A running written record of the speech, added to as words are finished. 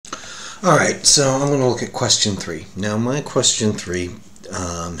Alright, so I'm going to look at question 3. Now my question 3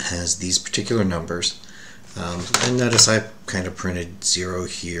 has these particular numbers. And notice I kind of printed 0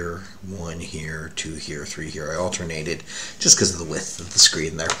 here, 1 here, 2 here, 3 here. I alternated just because of the width of the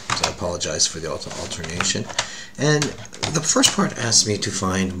screen there. So I apologize for the alternation. And the first part asks me to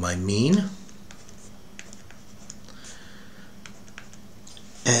find my mean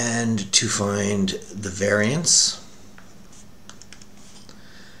and to find the variance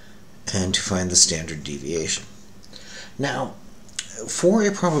and to find the standard deviation. Now, for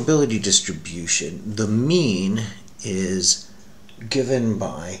a probability distribution, the mean is given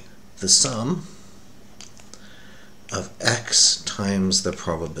by the sum of x times the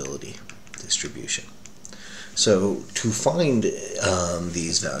probability distribution. So to find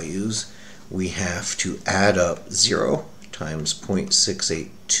these values, we have to add up 0 times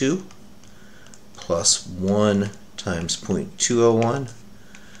 0.682 plus 1 times 0.201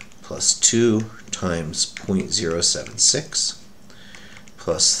 plus 2 times 0.076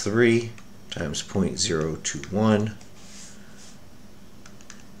 plus 3 times 0.021.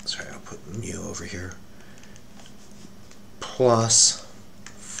 Sorry, I'll put mu over here. Plus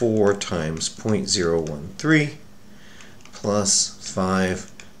 4 times 0.013 plus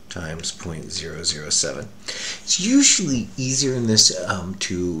 5 times 0.007. It's usually easier in this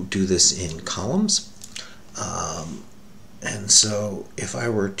to do this in columns. And so if I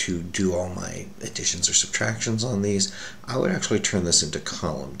were to do all my additions or subtractions on these, I would actually turn this into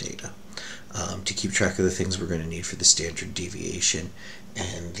column data to keep track of the things we're going to need for the standard deviation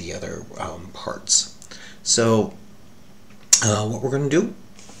and the other parts. So what we're going to do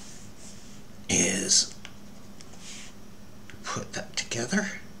is put that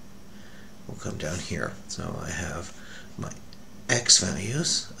together. We'll come down here. So I have my x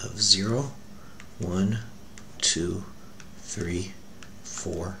values of 0, 1, 2, 3,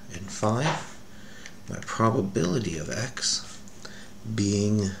 4, and 5. My probability of x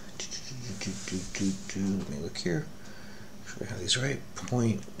being, let me look here, make sure I have these right,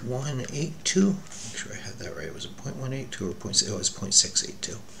 0.182. Make sure I had that right. Was it 0.182 or 0.6? It was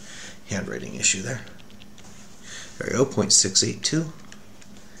 0.682. Handwriting issue there. There we go, 0.682.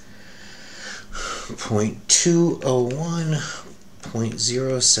 0.201,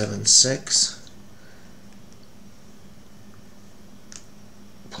 0.076,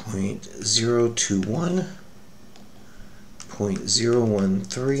 0.021,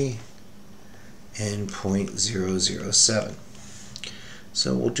 0.013, and 0.007.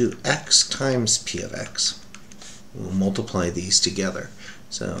 So we'll do x times p of x. We'll multiply these together.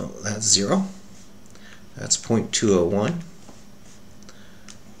 So that's 0. That's 0.201.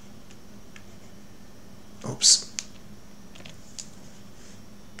 Oops.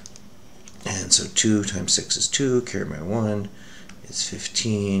 And so 2 times 6 is 2, carry my 1 is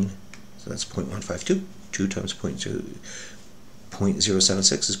 15, so that's 0.152. 2 times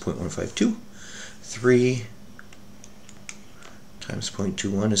 0.076 is 0.152. 3 times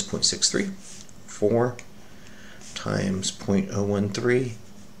 0.21 is 0.63. 4 times 0.013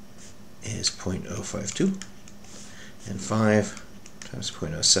 is 0.052. And 5 times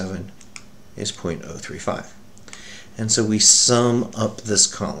 0.07 is 0.035. And so we sum up this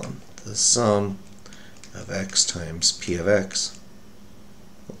column. The sum of x times p of x.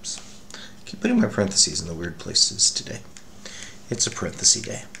 Oops. I keep putting my parentheses in the weird places today. It's a parenthesis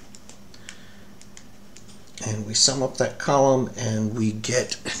day. And we sum up that column and we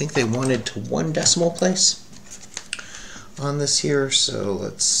get, I think they wanted to 1 decimal place on this here. So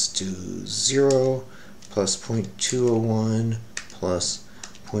let's do 0 plus 0.201 plus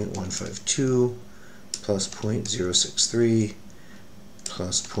 0.152 plus 0.063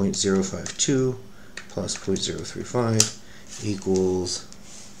 plus 0.052 plus 0.035 equals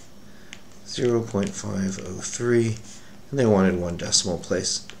 0.503, and they wanted 1 decimal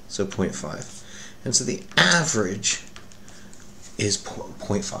place, so 0.5. And so the average is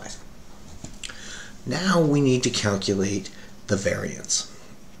 0.5. Now we need to calculate the variance.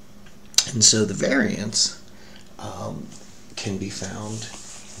 And so the variance can be found,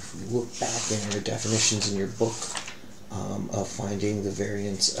 if we look back in your definitions in your book of finding the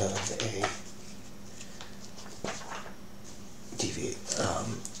variance of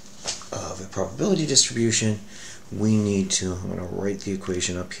a probability distribution, we need to, I'm going to write the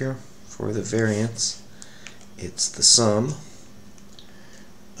equation up here for the variance. It's the sum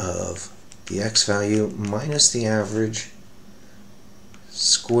of the x value minus the average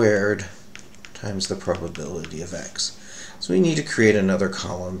squared times the probability of x. So we need to create another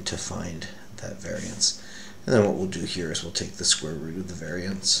column to find that variance. And then what we'll do here is we'll take the square root of the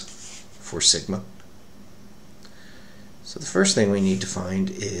variance for sigma. So the first thing we need to find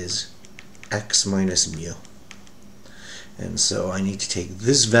is x minus mu. And so I need to take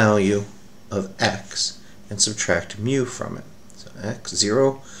this value of x and subtract mu from it. So x,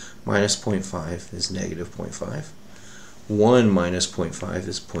 0 minus 0.5 is negative 0.5. 1 minus 0.5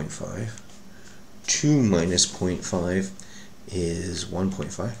 is 0.5. 2 minus 0.5 is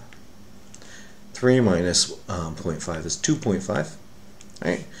 1.5. 3 minus 0.5 is 2.5.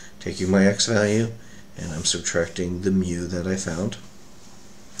 Alright, taking my x value and I'm subtracting the mu that I found.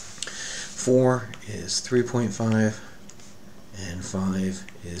 4 is 3.5 and 5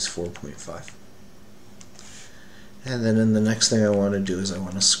 is 4.5. And then the next thing I want to do is I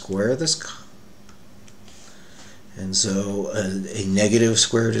want to square this. And so a negative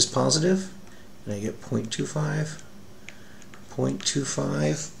squared is positive, and I get 0.25.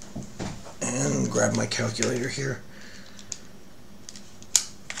 0.25, and grab my calculator here.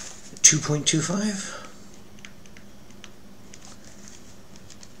 2.25.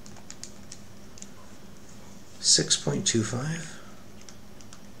 6.25.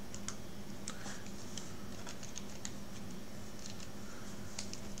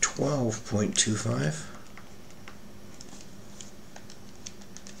 12.25.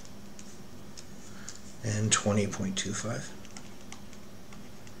 And 20.25.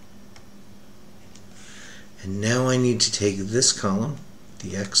 And now I need to take this column,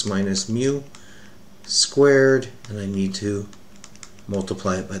 the x minus mu squared, and I need to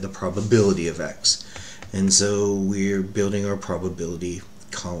multiply it by the probability of x. And so we're building our probability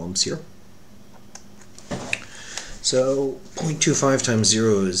columns here. So 0.25 times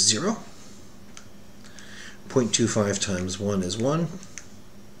 0 is 0. 0.25 times 1 is 1.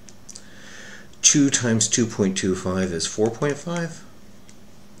 2 times 2.25 is 4.5.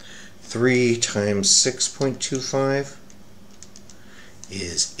 3 times 6.25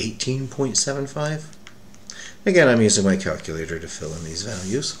 is 18.75. Again, I'm using my calculator to fill in these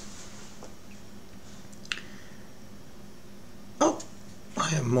values. Oh,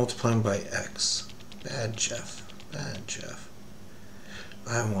 I am multiplying by x. Bad Jeff. Bad Jeff.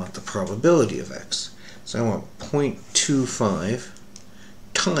 I want the probability of x. So I want 0.25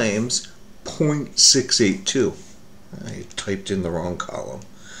 times 0.682. I typed in the wrong column.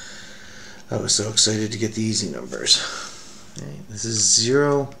 I was so excited to get the easy numbers. Okay, this is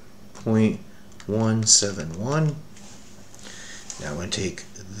 0.171. Now I'm going to take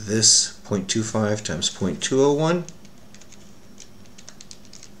this 0.25 times 0.201,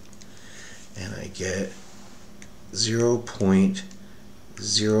 and I get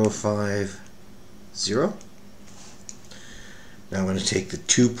 0.050. Now I'm going to take the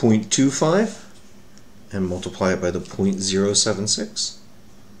 2.25 and multiply it by the 0.076.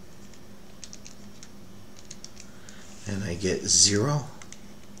 And I get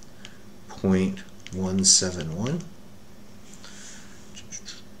 0.171.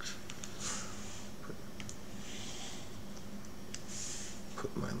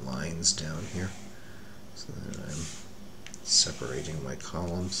 Put my lines down here so that I'm separating my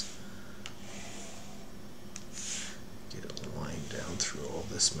columns. Get a line down through all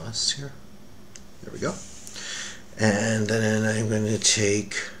this mess here. There we go. And then I'm going to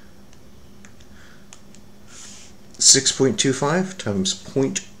take 6.25 times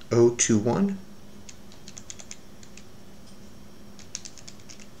 0.021.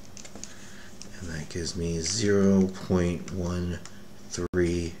 And that gives me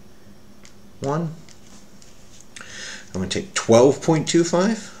 0.131. I'm going to take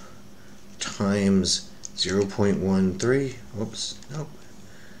 12.25 times 0.13. Whoops, nope.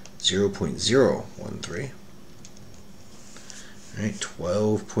 0.013. All right,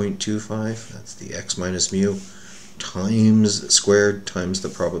 12.25. That's the x minus mu times squared times the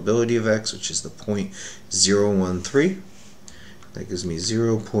probability of x, which is the 0.013. That gives me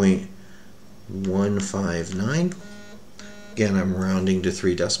 0.159. Again, I'm rounding to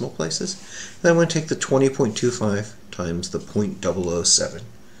 3 decimal places. Then I'm going to take the 20.25 times the 0.007.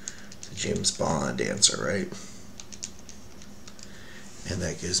 It's a James Bond answer, right? And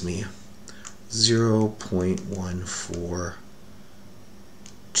that gives me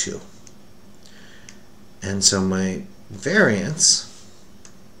 0.142. And so my variance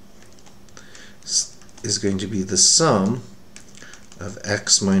is going to be the sum of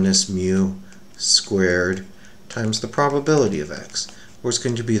x minus mu squared times the probability of x, or it's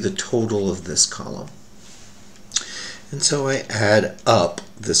going to be the total of this column. And so I add up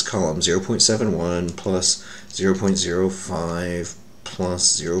this column, 0.71 plus 0.05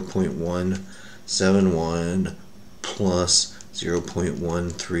 plus 0.171 plus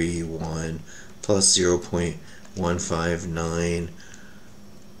 0.131 plus 0.159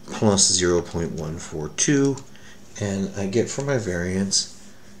 plus 0.142, and I get for my variance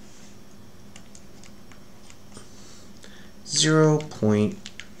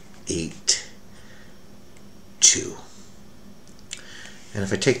 0.82. And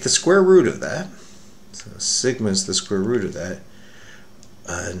if I take the square root of that, so sigma is the square root of that,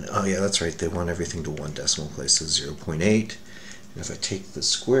 and oh yeah, that's right, they want everything to one decimal place, so 0.8. And if I take the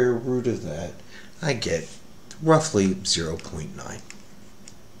square root of that, I get roughly 0.9.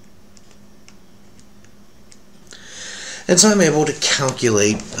 And so I'm able to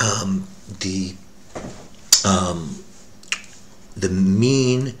calculate the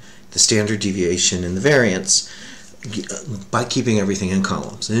mean, the standard deviation, and the variance by keeping everything in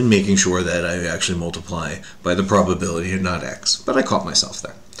columns and making sure that I actually multiply by the probability and not x. But I caught myself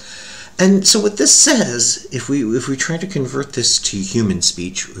there. And so what this says, if we try to convert this to human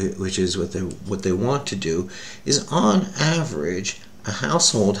speech, which is what they want to do, is on average a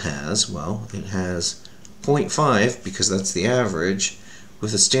household has, well, it has 0.5 because that's the average,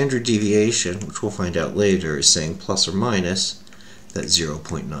 with a standard deviation, which we'll find out later, is saying plus or minus that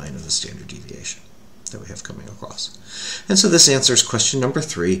 0.9 of the standard deviation that we have coming across. And so this answers question number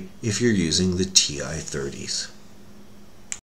 3 if you're using the TI-30s.